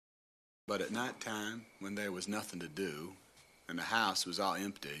But at night time, when there was nothing to do, and the house was all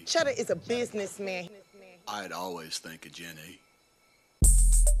empty, Chedda is a businessman. I'd always think of Jenny.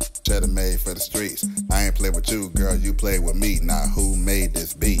 Chedda made for the streets. I ain't play with you, girl, you play with me. Now who made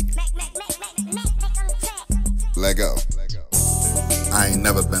this beat? Let go. I ain't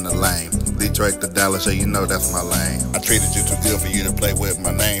never been a lame. Detroit to Dallas, yeah, you know that's my lane. I treated you too good for you to play with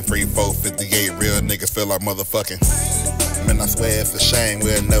my name. Free 458, real niggas feel like motherfucking. Man, I swear it's a shame,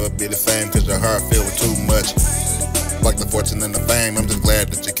 we'll never be the same, cause your heart filled with too much. Like the fortune and the fame, I'm just glad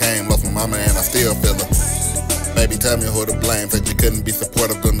that you came. Lost my mama and I still feel her. Baby, tell me who to blame, that you couldn't be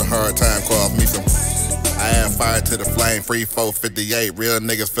supportive during the hard time, caused me some. I add fire to the flame, free 458, real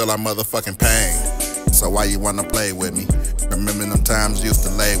niggas feel like motherfucking pain. So why you wanna play with me? Remember them times you used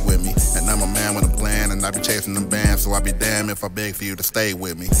to lay with me. And I'm a man with a plan, and I be chasing them bands, so I be damned if I beg for you to stay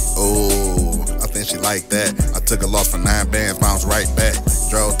with me. Ooh, I think she like that. I took a loss for 9 bands, bounced right back.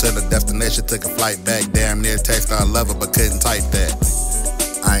 Drove to the destination, took a flight back. Damn near text I love her, but couldn't type that.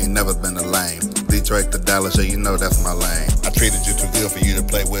 I ain't never been a lame. Detroit to Dallas, yeah, you know that's my lane. I treated you too good for you to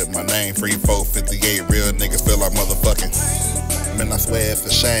play with my name. Free 458, real niggas feel like motherfucking. Man, I swear it's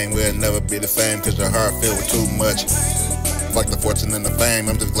a shame, we'll never be the same, cause your heart filled with too much. Like the fortune and the fame,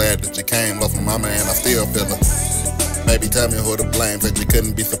 I'm just glad that you came. Lost my mama and I still feel her. Baby, tell me who to blame, that you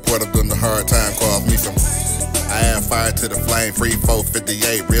couldn't be supportive during the hard time, caused me some. I add fire to the flame, free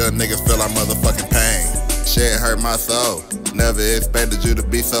 458, real niggas feel like motherfucking pain. Shit hurt my soul, never expected you to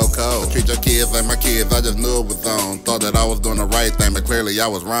be so cold. Treat your kids like my kids, I just knew it was on. Thought that I was doing the right thing, but clearly I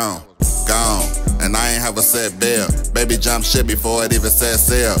was wrong. Gone, and I ain't have a set bill. Baby jump shit before it even said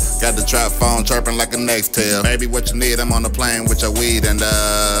sell. Got the trap phone chirping like a Nextel. Baby, what you need, I'm on the plane with your weed and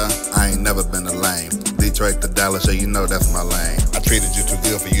I ain't never been a lame. Detroit to Dallas, yeah, you know that's my lane. I treated you too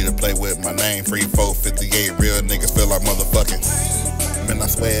good for you to play with my name. Free 458, real niggas feel like motherfucking. Man, I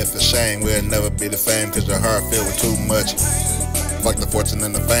swear it's a shame, we'll never be the same, cause your heart filled with too much. Like the fortune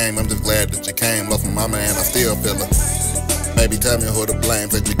and the fame, I'm just glad that you came. Lost my mama and I still feel her. Baby, tell me who to blame,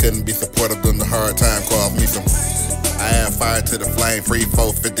 that you couldn't be supportive during the hard time, caused me some. I add fire to the flame, free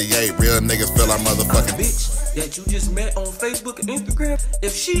 458, real niggas feel like motherfucking. Bitch that you just met on Facebook and Instagram,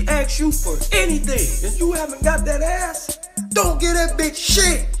 if she asks you for anything and you haven't got that ass, don't get that bitch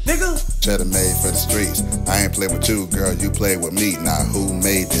shit, nigga. Chedda made for the streets. I ain't play with you, girl, you play with me. Now who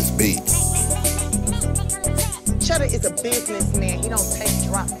made this beat? Chedda is a businessman. He don't take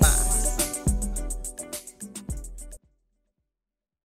drop by.